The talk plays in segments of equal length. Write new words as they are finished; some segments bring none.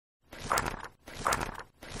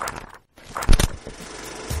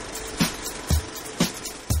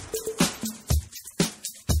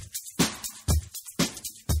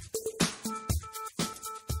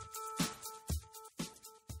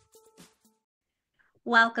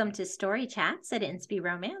Welcome to Story Chats at Inspy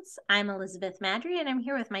Romance. I'm Elizabeth Maddrey, and I'm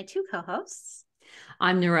here with my two co-hosts.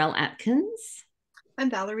 I'm Narelle Atkins. I'm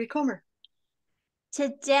Valerie Comer.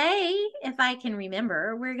 Today, if I can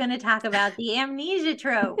remember, we're going to talk about the amnesia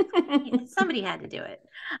trope. Somebody had to do it.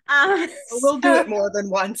 We'll do it more than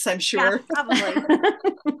once, I'm sure. Yeah, probably.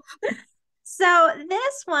 So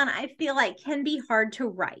this one I feel like can be hard to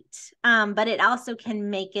write, but it also can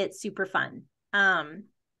make it super fun.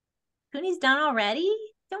 Cooney's done already?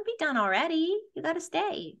 Don't be done already. You got to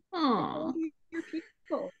stay. Oh, your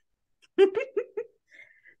people.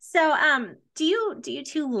 So, do you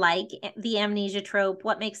two like the amnesia trope?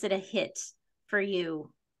 What makes it a hit for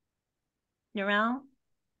you, Narelle?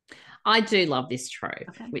 I do love this trope,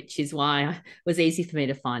 Okay. which is why it was easy for me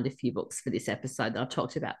to find a few books for this episode that I've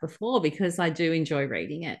talked about before, because I do enjoy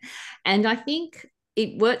reading it. And I think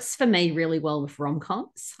it works for me really well with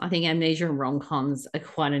rom-coms. I think amnesia and rom-coms are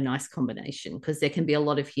quite a nice combination because there can be a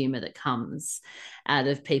lot of humor that comes out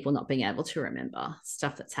of people not being able to remember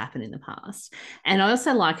stuff that's happened in the past. And I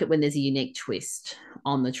also like it when there's a unique twist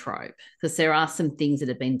on the trope, because there are some things that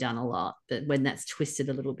have been done a lot, but when that's twisted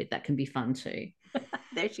a little bit, that can be fun too.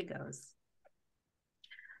 There she goes.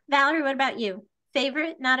 Valerie, what about you?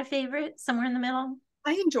 Favorite, not a favorite, somewhere in the middle?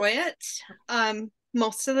 I enjoy it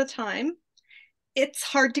most of the time. It's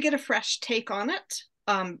hard to get a fresh take on it,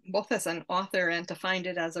 both as an author and to find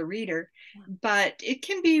it as a reader, but it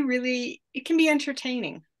can be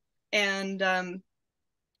entertaining. And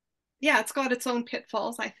yeah, it's got its own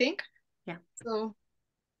pitfalls, I think. Yeah. So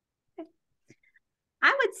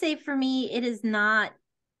I would say for me, it is not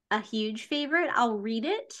a huge favorite. I'll read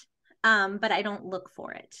it, but I don't look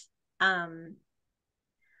for it.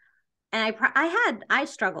 And I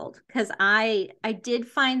struggled because I did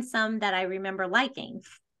find some that I remember liking,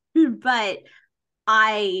 but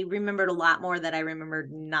I remembered a lot more that I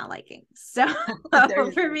remembered not liking. So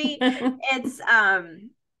for me, it's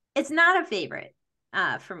not a favorite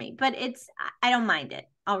for me, but I don't mind it.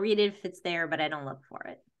 I'll read it if it's there, but I don't look for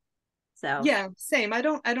it. So yeah, same.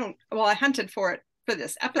 Well, I hunted for it for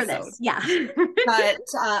this episode. Yeah. But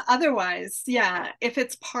otherwise, yeah, if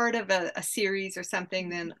it's part of a series or something,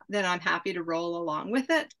 then I'm happy to roll along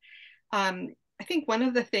with it. I think one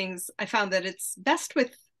of the things I found that it's best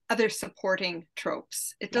with other supporting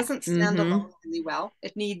tropes. It doesn't stand alone really well.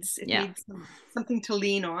 It needs something to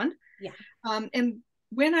lean on. Yeah. And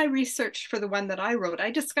when I researched for the one that I wrote,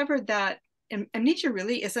 I discovered that amnesia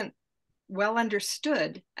really isn't well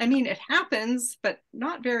understood. I mean, it happens, but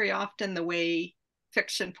not very often the way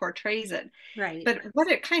fiction portrays it. Right. But what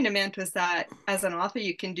it kind of meant was that as an author,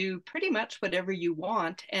 you can do pretty much whatever you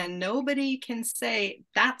want, and nobody can say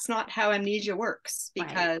that's not how amnesia works,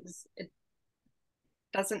 because it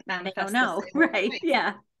doesn't manifest. No, right?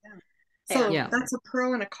 Yeah. So that's a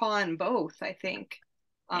pro and a con both, I think,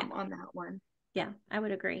 on that one. Yeah, I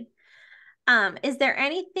would agree. Is there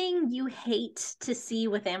anything you hate to see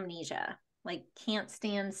with amnesia? Like can't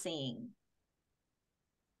stand seeing?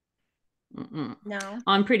 No,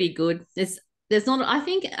 I'm pretty good. There's not. I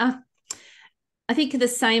think the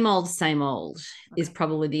same old is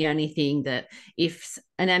probably the only thing that if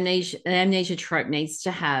an amnesia trope needs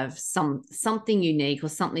to have something unique or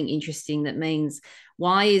something interesting, that means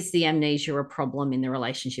why is the amnesia a problem in the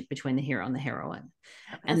relationship between the hero and the heroine?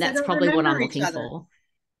 And that's probably what I'm looking for.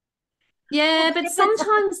 Yeah, but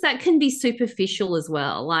sometimes that can be superficial as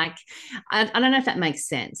well. Like, I don't know if that makes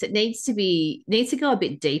sense. It needs to go a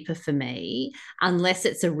bit deeper for me, unless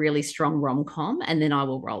it's a really strong rom-com, and then I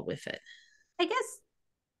will roll with it. I guess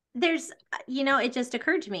there's, it just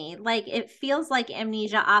occurred to me, like, it feels like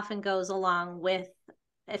amnesia often goes along with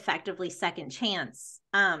effectively second chance.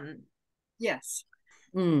 Yes.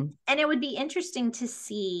 And it would be interesting to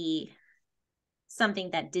see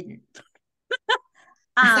something that didn't.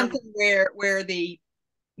 Something where they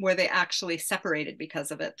actually separated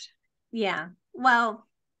because of it. Yeah. Well,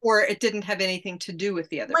 or it didn't have anything to do with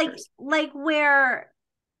the other person. Like where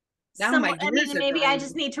maybe I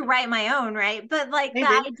just need to write my own, right? But like the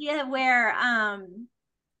idea where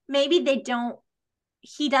maybe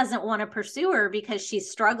he doesn't want to pursue her because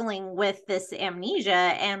she's struggling with this amnesia,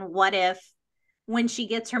 and what if when she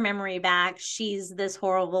gets her memory back, she's this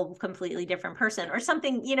horrible, completely different person or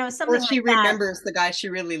something, something or she like remembers that. The guy she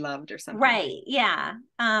really loved or something. Right. Yeah.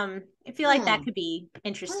 I feel like that could be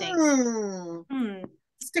interesting.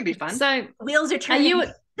 This could be fun. So wheels are turning.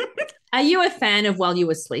 Are you a fan of While You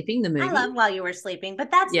Were Sleeping, the movie? I love While You Were Sleeping,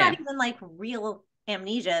 but that's not even like real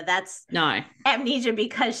amnesia. That's amnesia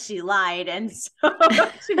because she lied, and so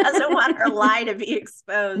she doesn't want her lie to be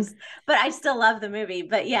exposed. But I still love the movie.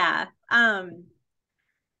 But yeah,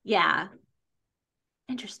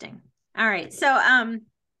 interesting. All right. So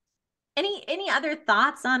any other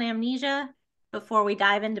thoughts on Amnesia before we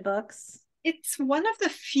dive into books? It's one of the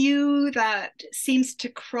few that seems to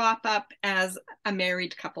crop up as a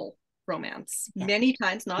married couple romance. Yeah. Many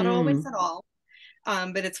times, not always at all.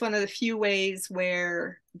 But it's one of the few ways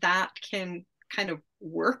where that can kind of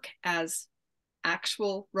work as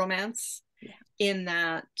actual romance, in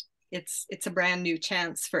that it's a brand new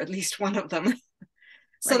chance for at least one of them.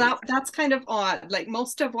 So that's kind of odd. Like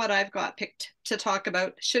most of what I've got picked to talk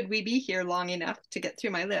about, should we be here long enough to get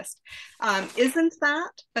through my list, isn't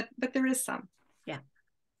that, but there is some. Yeah.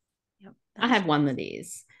 Yep, I have one that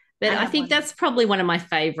is, but I think that's probably one of my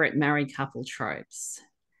favorite married couple tropes.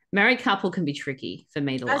 Married couple can be tricky for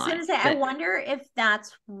me to like. I was going to say, I wonder if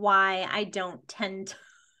that's why I don't tend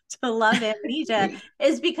to love Amnesia,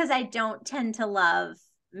 is because I don't tend to love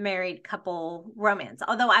married couple romance.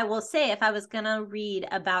 Although I will say, if I was going to read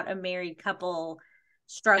about a married couple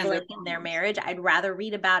struggling in their marriage, I'd rather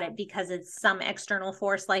read about it because it's some external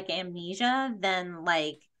force like amnesia than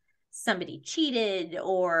like somebody cheated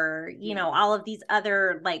or, you know, all of these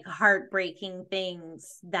other like heartbreaking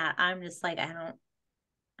things that I'm just like, I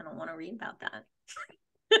don't want to read about that.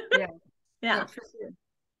 Yeah. For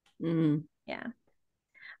sure. Yeah.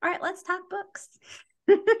 All right, let's talk books.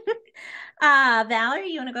 Valerie,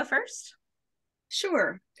 you want to go first?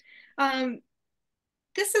 Sure.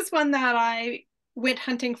 This is one that I went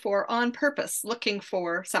hunting for on purpose, looking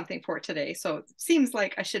for something for today. So it seems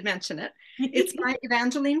like I should mention it. It's by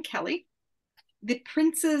Evangeline Kelly, The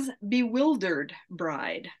Prince's Bewildered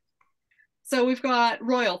Bride. So we've got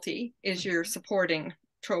royalty is your supporting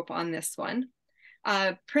trope on this one.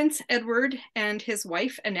 Prince Edward and his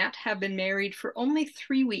wife Annette have been married for only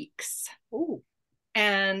 3 weeks. Ooh.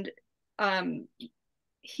 And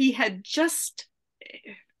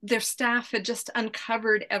their staff had just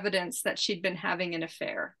uncovered evidence that she'd been having an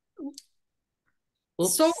affair.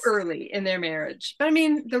 Oops. So early in their marriage. But I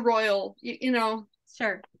mean, the royal, you know,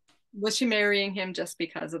 sure. Was she marrying him just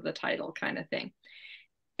because of the title kind of thing?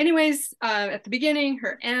 Anyways, at the beginning,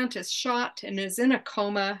 her aunt is shot and is in a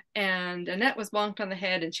coma, and Annette was bonked on the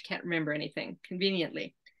head and she can't remember anything,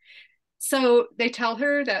 conveniently. So they tell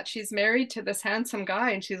her that she's married to this handsome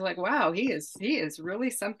guy, and she's like, wow, he is really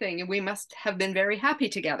something, and we must have been very happy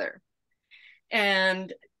together.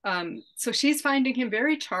 And so she's finding him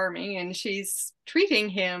very charming, and she's treating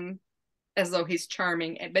him as though he's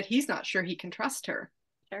charming, but he's not sure he can trust her.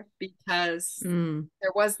 Because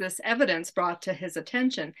there was this evidence brought to his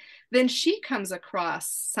attention. Then she comes across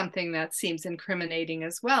something that seems incriminating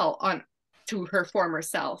as well to her former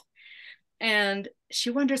self. And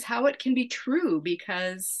she wonders how it can be true,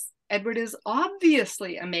 because Edward is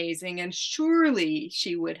obviously amazing and surely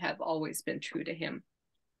she would have always been true to him.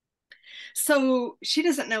 So she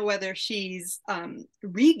doesn't know whether she's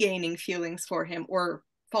regaining feelings for him or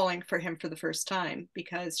falling for him for the first time,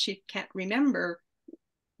 because she can't remember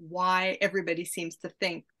why everybody seems to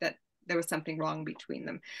think that there was something wrong between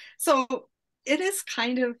them. So it is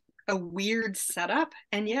kind of a weird setup,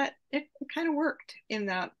 and yet it kind of worked in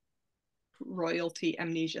that royalty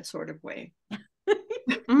amnesia sort of way.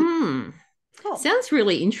 Cool. Sounds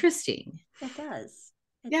really interesting. It does.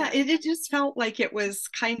 It just felt like it was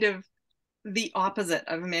kind of the opposite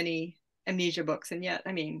of many amnesia books, and yet,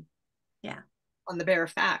 I mean, on the bare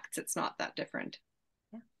facts, it's not that different.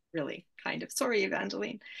 Really, kind of. Sorry,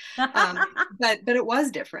 Evangeline. But it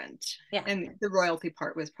was different. Yeah. And the royalty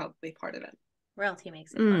part was probably part of it. Royalty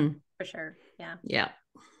makes it fun, for sure. Yeah. Yeah.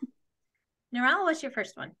 Narelle, what's your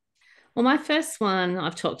first one? Well, my first one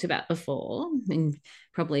I've talked about before in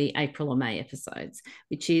probably April or May episodes,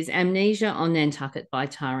 which is Amnesia on Nantucket by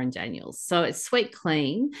Taryn Daniels. So it's sweet,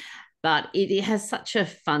 clean, but it has such a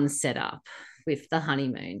fun setup with the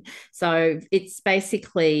honeymoon. So it's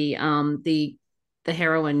basically the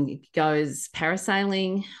heroine goes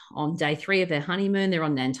parasailing on day 3 of their honeymoon. They're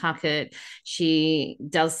on Nantucket. She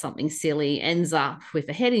does something silly, ends up with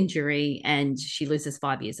a head injury, and she loses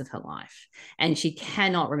 5 years of her life. And she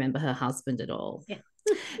cannot remember her husband at all. Yeah.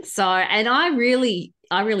 So, and I really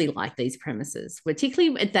like these premises,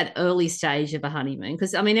 particularly at that early stage of a honeymoon,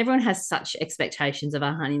 because I mean, everyone has such expectations of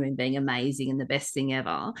a honeymoon being amazing and the best thing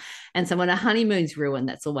ever. And so when a honeymoon's ruined,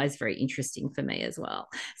 that's always very interesting for me as well.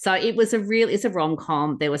 So it's a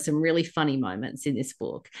rom-com. There were some really funny moments in this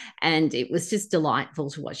book, and it was just delightful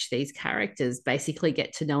to watch these characters basically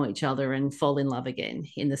get to know each other and fall in love again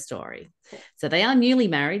in the story. So they are newly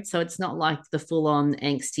married, so it's not like the full-on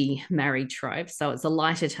angsty married trope. So it's a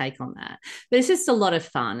lighter take on that. But it's just a lot of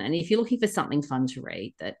fun. And if you're looking for something fun to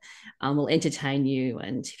read that will entertain you,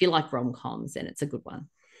 and if you like rom-coms, then it's a good one.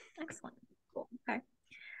 Excellent. Cool. Okay.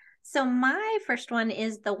 So my first one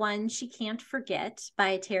is The One She Can't Forget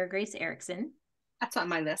by Tara Grace Ericson. That's on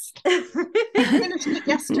my list. I finished it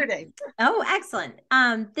yesterday. Oh, excellent.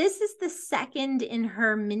 This is the second in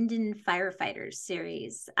her Minden Firefighters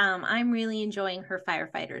series. I'm really enjoying her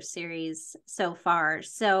Firefighters series so far.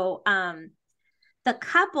 So the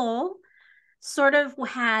couple sort of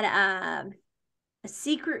had a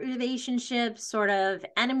secret relationship, sort of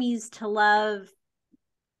enemies to love,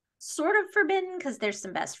 sort of forbidden because there's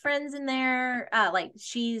some best friends in there. Like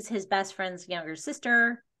she's his best friend's younger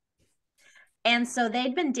sister. And so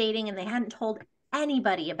they'd been dating and they hadn't told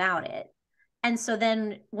anybody about it. And so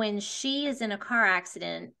then when she is in a car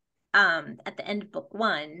accident at the end of book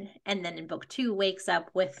 1, and then in book 2 wakes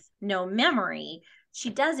up with no memory,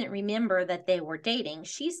 she doesn't remember that they were dating.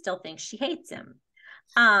 She still thinks she hates him.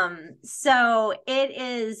 So it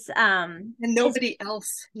is and nobody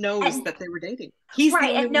else knows that they were dating. He's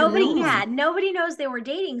right, and nobody knows they were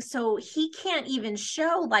dating, so he can't even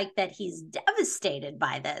show like that he's devastated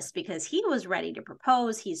by this because he was ready to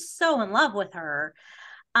propose. He's so in love with her.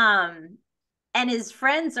 And his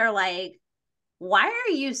friends are like, why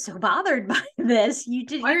are you so bothered by this?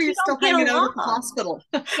 Why are you still hanging out at the hospital?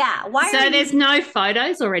 Yeah. So there's no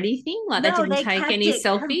photos or anything? Like they didn't take any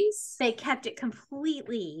selfies? They kept it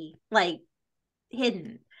completely like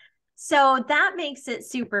hidden. So that makes it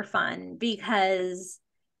super fun because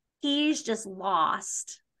he's just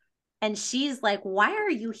lost. And she's like, why are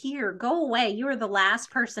you here? Go away. You are the last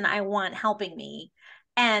person I want helping me.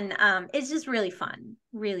 And it's just really fun.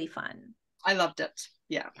 Really fun. I loved it.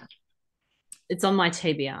 Yeah. It's on my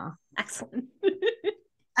TBR. Excellent.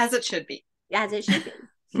 As it should be. As it should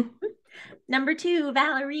be. Number 2,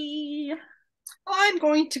 Valerie. I'm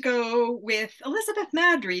going to go with Elizabeth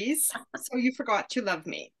Maddrey's So You Forgot to Love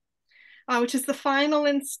Me, which is the final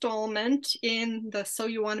installment in the So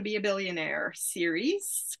You Want to Be a Billionaire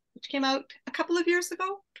series, which came out a couple of years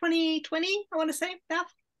ago, 2020, I want to say, Beth?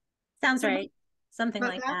 Sounds right. Something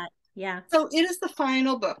like that. Yeah. So it is the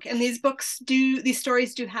final book, and these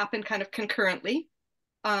stories do happen kind of concurrently.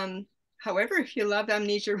 However, if you love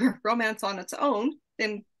amnesia romance on its own,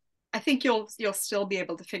 then I think you'll still be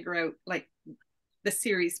able to figure out like the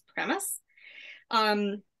series premise.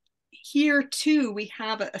 Here too, we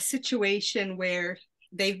have a situation where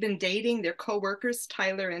they've been dating, they're co-workers,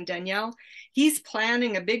 Tyler and Danielle. He's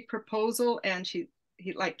planning a big proposal, and he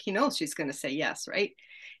knows she's going to say yes, right?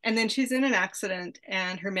 And then she's in an accident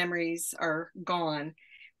and her memories are gone.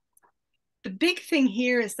 The big thing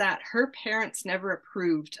here is that her parents never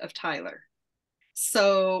approved of Tyler.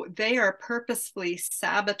 So they are purposefully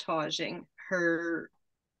sabotaging her,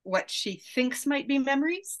 what she thinks might be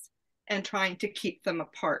memories, and trying to keep them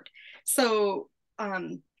apart. So why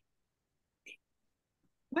is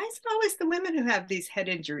it always the women who have these head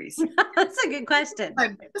injuries? That's a good question.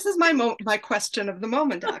 This is my question of the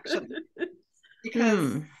moment, actually.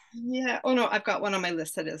 Because I've got one on my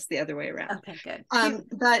list that is the other way around. Okay, good.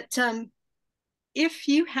 But if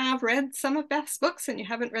you have read some of Beth's books and you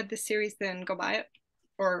haven't read this series, then go buy it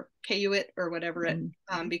or KU it or whatever it,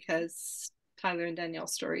 because Tyler and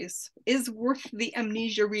Danielle's stories is worth the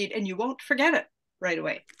amnesia read, and you won't forget it right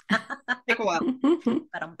away. Take a while.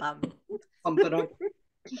 All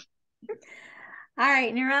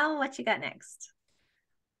right, Narelle, what you got next?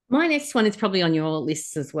 My next one is probably on your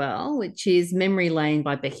list as well, which is Memory Lane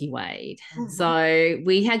by Becky Wade. So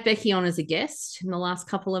we had Becky on as a guest in the last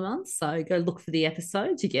couple of months. So go look for the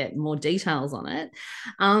episode to get more details on it.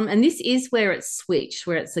 And this is where it's switched,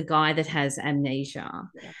 where it's a guy that has amnesia.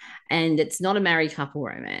 Yeah. And it's not a married couple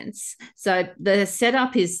romance. So the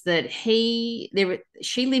setup is that she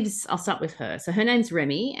lives, I'll start with her. So her name's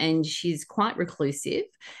Remy, and she's quite reclusive,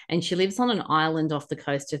 and she lives on an island off the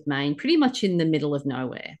coast of Maine, pretty much in the middle of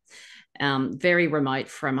nowhere, very remote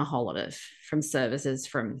from a whole lot of services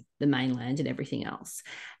from the mainland and everything else.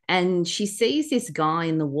 And she sees this guy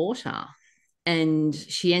in the water, and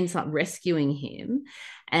she ends up rescuing him,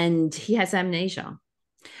 and he has amnesia.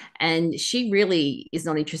 And she really is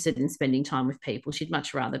not interested in spending time with people. She'd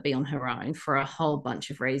much rather be on her own for a whole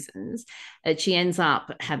bunch of reasons. She ends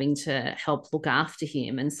up having to help look after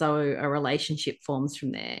him. And so a relationship forms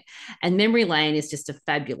from there. And Memory Lane is just a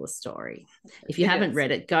fabulous story. If you haven't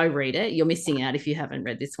read it, go read it. You're missing out if you haven't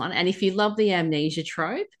read this one. And if you love the amnesia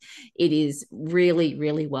trope, it is really,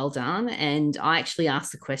 really well done. And I actually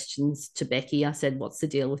asked the questions to Becky. I said, what's the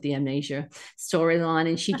deal with the amnesia storyline?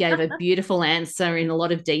 And she gave a beautiful answer in a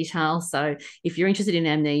lot of detail. So if you're interested in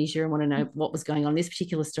amnesia and want to know what was going on in this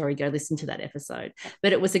particular story, go listen to that episode.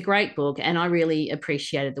 But it was a great book, and I really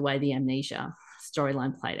appreciated the way the amnesia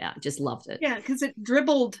storyline played out. Just loved it. Yeah, because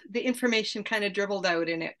the information kind of dribbled out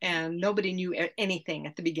in it, and nobody knew anything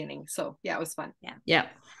at the beginning. So yeah, it was fun. Yeah.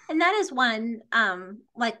 And that is one,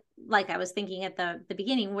 like I was thinking at the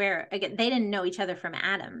beginning, where again they didn't know each other from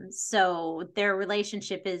Adam, so their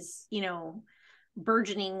relationship is,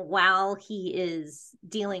 burgeoning while he is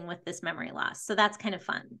dealing with this memory loss. So that's kind of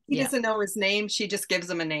fun. He doesn't know his name. She just gives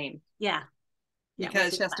him a name. Yeah.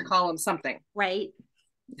 Because she has to call him something. Right.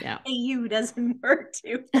 Yeah. AU doesn't work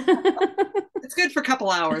too. It's good for a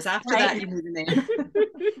couple hours. After that, you need a name.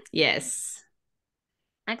 Yes.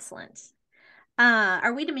 Excellent.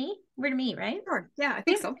 Are we to me? We're to me, right? Sure. Yeah, I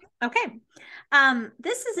think so. Okay.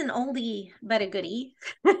 This is an oldie but a goodie.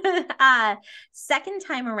 Second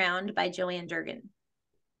Time Around by JoAnn Durgin.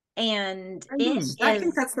 And I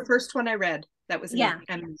think that's the first one I read. That was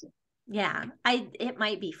Amnesia. Yeah, it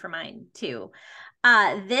might be for mine too.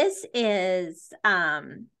 This is a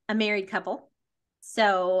married couple.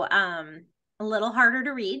 So a little harder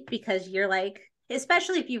to read because you're like,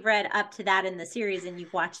 especially if you've read up to that in the series and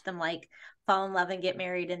you've watched them like fall in love and get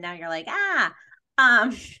married, and now you're like,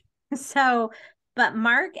 but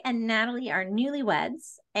Mark and Natalie are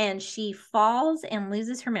newlyweds, and she falls and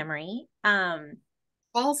loses her memory.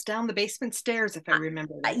 Falls down the basement stairs, if I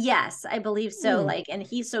remember right. Yes, I believe so. And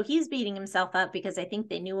he's beating himself up because I think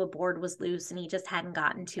they knew a board was loose and he just hadn't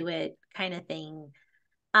gotten to it, kind of thing.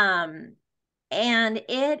 And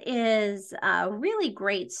it is a really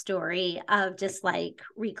great story of just like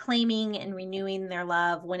reclaiming and renewing their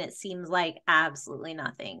love when it seems like absolutely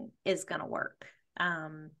nothing is going to work.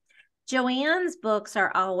 JoAnn's books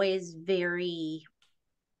are always very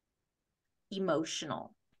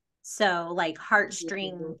emotional. So like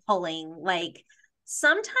heartstring pulling, like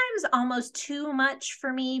sometimes almost too much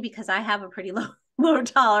for me because I have a pretty low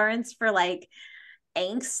tolerance for like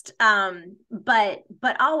angst,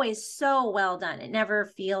 but always so well done. It never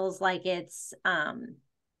feels like it's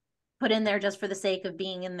put in there just for the sake of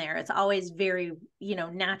being in there. It's always very,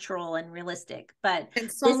 natural and realistic,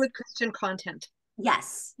 and solid Christian content.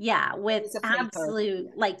 Yes, yeah, with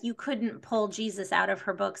absolute, like you couldn't pull Jesus out of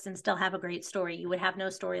her books and still have a great story. You would have no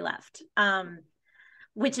story left,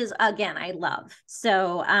 which is, again, I love.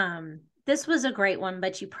 So this was a great one,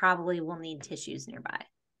 but you probably will need tissues nearby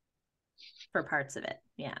for parts of it.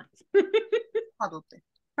 Yeah. Probably.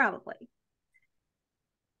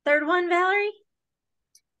 Third one, Valerie?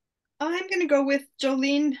 I'm going to go with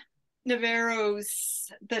Jolene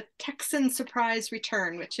Navarro's The Texan Surprise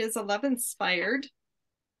Return, which is love inspired,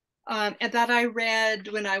 and that I read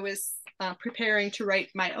when I was preparing to write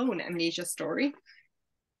my own amnesia story.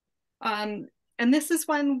 And this is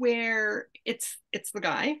one where it's the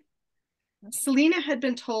guy. Selena had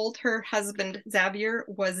been told her husband Xavier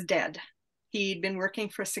was dead. He'd been working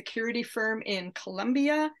for a security firm in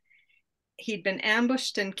Colombia. He'd been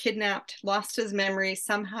ambushed and kidnapped, lost his memory.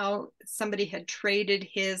 Somehow somebody had traded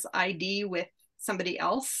his ID with somebody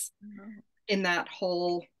else in that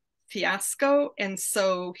whole fiasco. And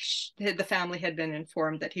so the family had been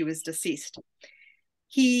informed that he was deceased.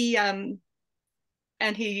 He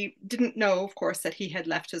didn't know, of course, that he had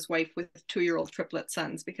left his wife with 2-year-old triplet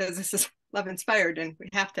sons, because this is love inspired and we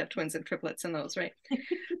have to have twins and triplets in those, right?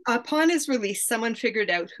 Upon his release, someone figured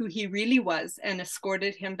out who he really was and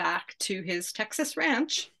escorted him back to his Texas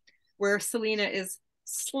ranch, where Selena is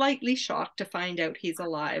slightly shocked to find out he's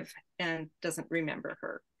alive and doesn't remember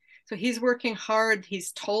her. So he's working hard.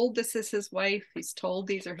 He's told this is his wife. He's told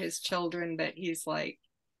these are his children, but he's like,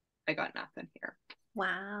 I got nothing here.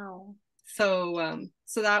 Wow. So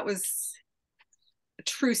that was a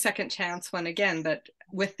true second chance one again, but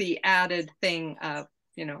with the added thing of,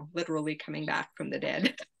 literally coming back from the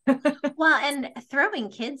dead. Well, and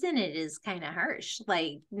throwing kids in it is kind of harsh,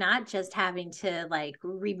 like not just having to like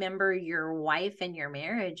remember your wife and your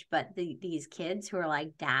marriage, but these kids who are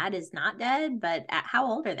like, dad is not dead, but how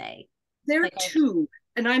old are they? They're like 2.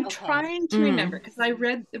 And I'm trying to remember, because I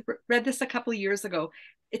read this a couple of years ago.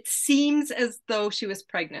 It seems as though she was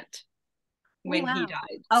pregnant when he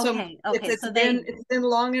died. Okay. It's been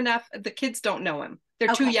long enough. The kids don't know him.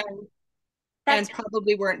 They're too young and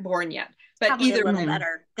probably weren't born yet. But either way,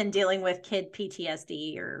 better than dealing with kid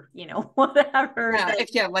PTSD or whatever. Yeah,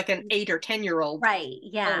 if you have like an 8 or 10-year-old, right?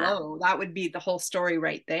 Yeah, hello, that would be the whole story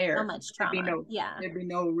right there. So much trauma. There'd be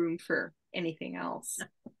no room for anything else,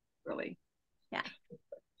 really. Yeah.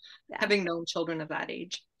 Having known children of that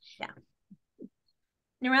age. Yeah.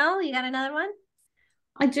 Narelle, you got another one?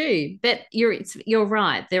 I do, but you're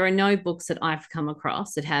right. There are no books that I've come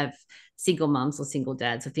across that have single mums or single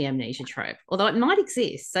dads of the amnesia trope, although it might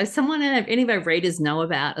exist. So any of our readers know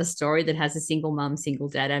about a story that has a single mum, single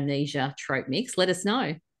dad amnesia trope mix, let us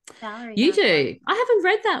know. Valerie. You do. I haven't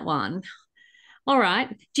read that one. All right.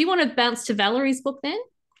 Do you want to bounce to Valerie's book then?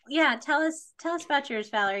 Yeah, tell us about yours,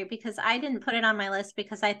 Valerie, because I didn't put it on my list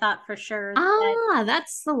because I thought for sure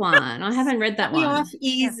that's the one. I haven't read that one. one. Off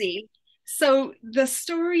easy. Yeah. So the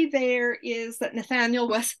story there is that Nathaniel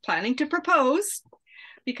was planning to propose,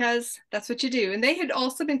 because that's what you do. And they had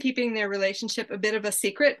also been keeping their relationship a bit of a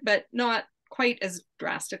secret, but not quite as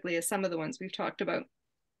drastically as some of the ones we've talked about.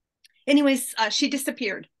 Anyways, she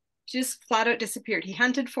disappeared. She just flat out disappeared. He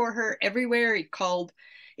hunted for her everywhere. He called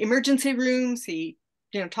emergency rooms. He,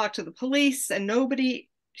 talked to the police, and nobody.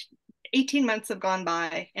 18 months have gone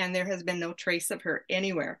by and there has been no trace of her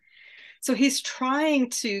anywhere. So he's trying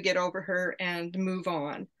to get over her and move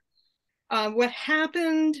on. What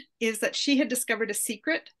happened is that she had discovered a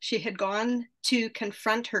secret. She had gone to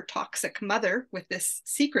confront her toxic mother with this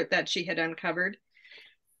secret that she had uncovered,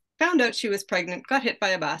 found out she was pregnant, got hit by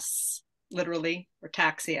a bus, literally, or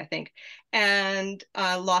taxi, I think, and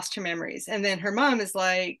lost her memories. And then her mom is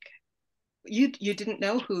like, you didn't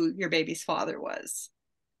know who your baby's father was.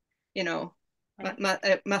 Right.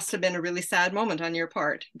 It must have been a really sad moment on your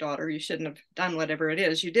part, daughter. You shouldn't have done whatever it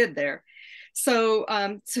is you did there. So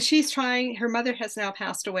she's trying. Her mother has now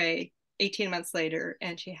passed away 18 months later,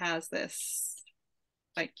 and she has this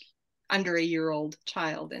like under a year-old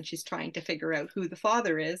child, and she's trying to figure out who the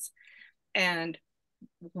father is and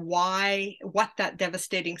what that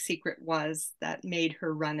devastating secret was that made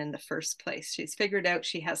her run in the first place. She's figured out.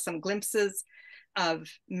 She has some glimpses of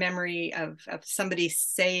memory of somebody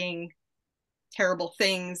saying terrible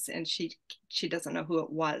things, and she doesn't know who it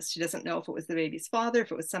was. She doesn't know if it was the baby's father,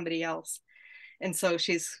 if it was somebody else. And so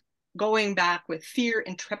she's going back with fear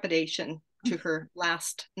and trepidation to her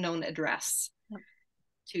last known address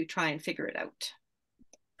to try and figure it out.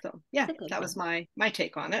 So yeah, that was my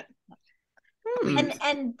take on it.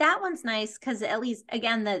 And that one's nice because at least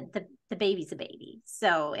again the baby's a baby,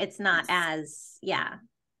 so it's not as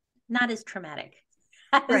not as traumatic.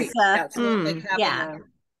 Right.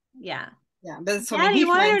 Yeah, but so Daddy,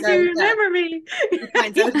 why don't you remember me? He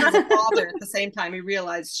finds out he's a father. At the same time, he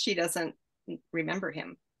realized she doesn't remember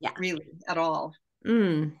him really at all.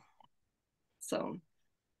 So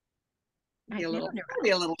be a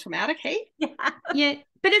little traumatic, hey? Yeah,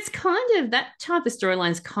 but it's kind of that type of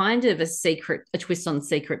storyline is kind of a twist on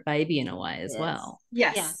secret baby in a way as well.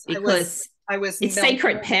 Yes, because I was it's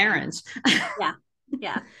secret parent. Yeah.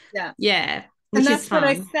 And that's what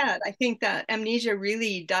I said. I think that Amnesia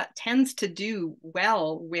really tends to do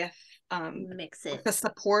well with the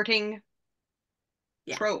supporting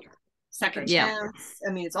trope. Second chance.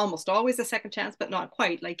 I mean, it's almost always a second chance, but not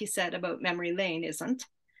quite. Like you said about Memory Lane isn't.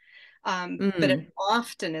 But it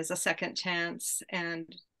often is a second chance. And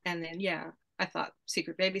then, I thought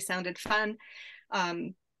Secret Baby sounded fun.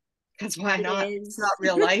 Because why not? It's not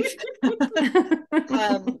real life.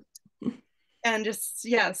 And just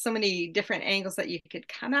so many different angles that you could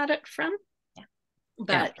come at it from,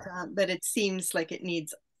 but it seems like it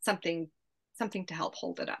needs something to help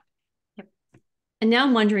hold it up. And now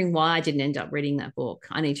I'm wondering why I didn't end up reading that book.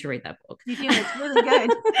 I need to read that book. You do. It's really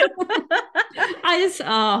good.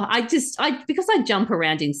 Because I jump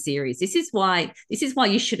around in series. This is why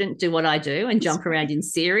you shouldn't do what I do and jump around in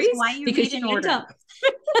series. Why you because read in order.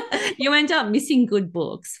 You end up missing good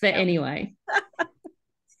books. But anyway.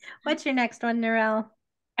 What's your next one, Narelle?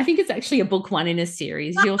 I think it's actually a book one in a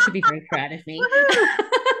series. You all should be very proud of me.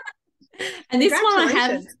 And this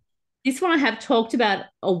one I have talked about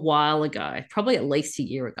a while ago, probably at least a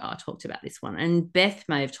year ago. I talked about this one, and Beth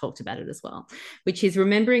may have talked about it as well, which is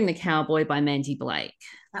Remembering the Cowboy by Mandi Blake.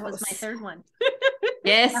 That was my third one.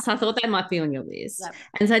 Yes, I thought that might be on your list. Yep.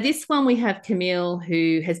 And so this one we have Camille,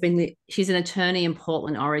 who she's an attorney in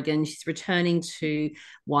Portland, Oregon. She's returning to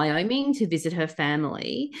Wyoming to visit her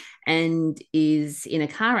family and is in a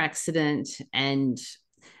car accident and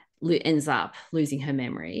ends up losing her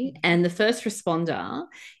memory. And the first responder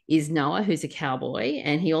is Noah, who's a cowboy,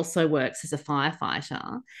 and he also works as a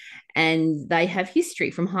firefighter, and they have history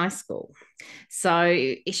from high school.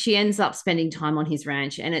 So she ends up spending time on his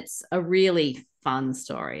ranch, and it's a really fun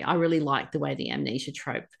story. I really like the way the amnesia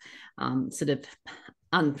trope sort of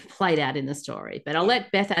played out in the story, but I'll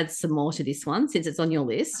let Beth add some more to this one since it's on your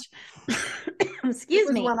list.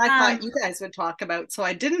 Excuse me. One I thought you guys would talk about, so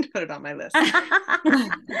I didn't put it on my list.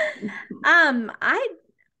 I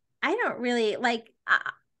don't really like.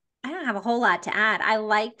 I don't have a whole lot to add. I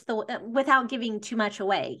liked without giving too much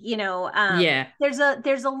away. There's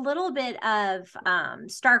a little bit of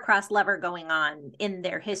star-crossed lover going on in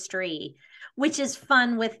their history, which is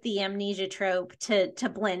fun with the amnesia trope to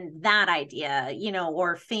blend that idea,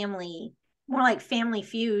 or family, more like Family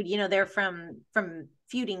Feud. They're from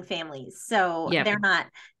feuding families. So Yep.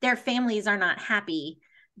 their families are not happy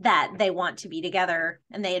that they want to be together,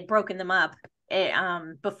 and they had broken them up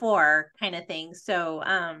before, kind of thing. So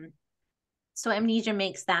Amnesia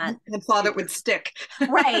makes that, and thought it would stick.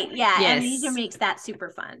 right. Yeah. Yes. Amnesia makes that super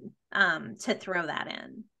fun to throw that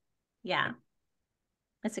in. Yeah.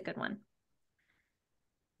 That's a good one.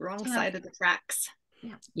 Wrong side of the tracks.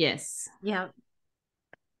 Yeah. Yes. Yeah.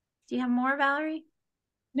 Do you have more, Valerie?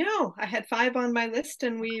 No, I had 5 on my list,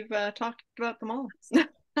 and we've talked about them all. You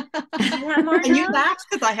have more? And you laughed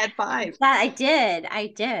because I had 5. Yeah, I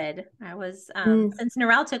did. I was since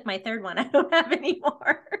Narelle took my third one, I don't have any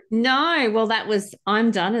more. No, well,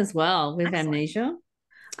 I'm done as well with Excellent. Amnesia.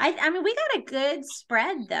 I mean, we got a good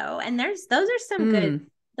spread though, and those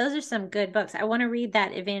are some good books. I want to read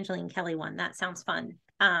that Evangeline Kelly one. That sounds fun.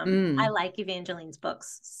 I like Evangeline's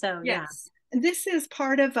books, so yes. Yeah. This is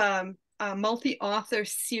part of a multi-author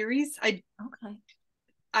series.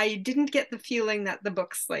 I didn't get the feeling that the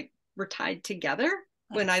books like were tied together.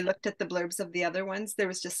 When I looked at the blurbs of the other ones. There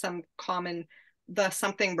was just some common, the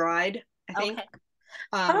something bride, I think. Okay.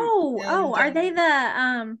 Are they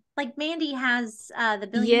the like Mandi has the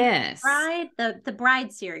Billionaire Bride, the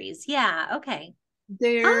Bride series? Yeah, okay.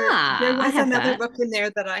 There was another book in there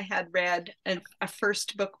that I had read, a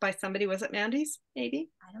first book by somebody. Was it Mandi's? Maybe,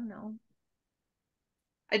 I don't know.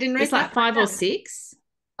 I didn't write it's like 5 or 6.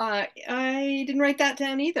 I didn't write that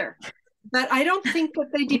down either. But I don't think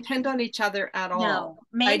that they depend on each other at all.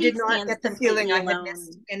 No, I did not get the feeling I had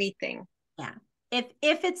missed anything. Yeah.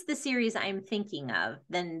 If it's the series I'm thinking of,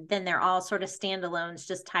 then they're all sort of standalones,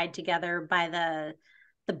 just tied together by the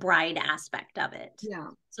bride aspect of it. Yeah.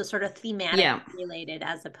 So sort of thematic related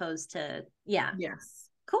as opposed to Yes.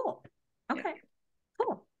 Cool. Okay. Yeah.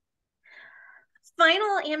 Cool.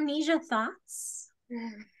 Final Amnesia thoughts?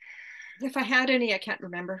 If I had any, I can't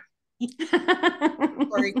remember.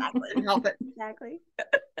 Sorry, help it. Exactly.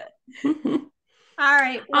 All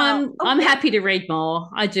right. Well, I'm happy to read more.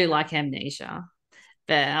 I do like Amnesia,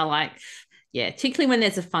 but I like, particularly when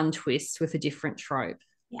there's a fun twist with a different trope.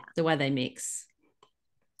 Yeah, the way they mix.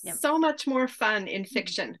 Yep. So much more fun in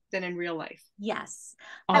fiction than in real life. Yes.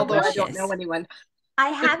 Although I don't know anyone. I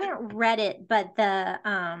haven't read it, but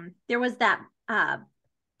there was that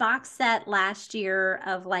box set last year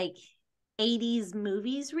of like 80s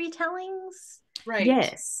movies retellings. Right.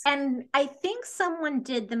 Yes. And I think someone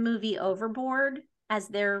did the movie Overboard as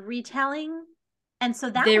their retelling. And so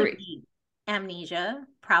that would be Amnesia,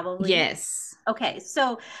 probably. Yes. Okay.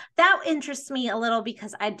 So that interests me a little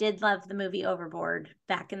because I did love the movie Overboard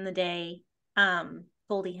back in the day.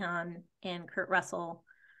 Goldie Hawn and Kurt Russell.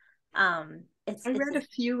 I read a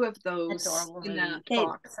few of those in that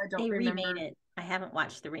box. I don't remember. Remade it. I haven't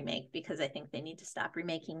watched the remake because I think they need to stop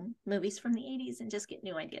remaking movies from the 80s and just get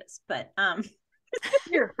new ideas. But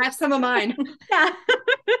here, have some of mine. Yeah.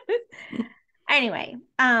 Anyway,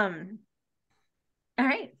 all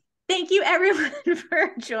right. Thank you everyone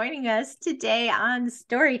for joining us today on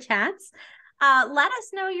Story Chats. Let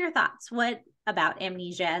us know your thoughts. What about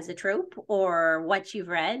Amnesia as a trope, or what you've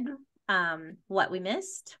read, what we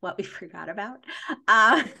missed, what we forgot about.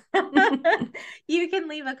 You can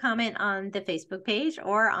leave a comment on the Facebook page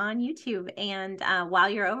or on YouTube. And while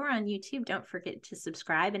you're over on YouTube, don't forget to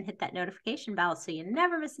subscribe and hit that notification bell so you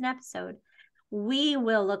never miss an episode. We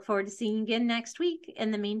will look forward to seeing you again next week.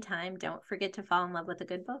 In the meantime, don't forget to fall in love with a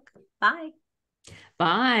good book. Bye.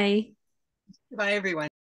 Bye. Bye, everyone.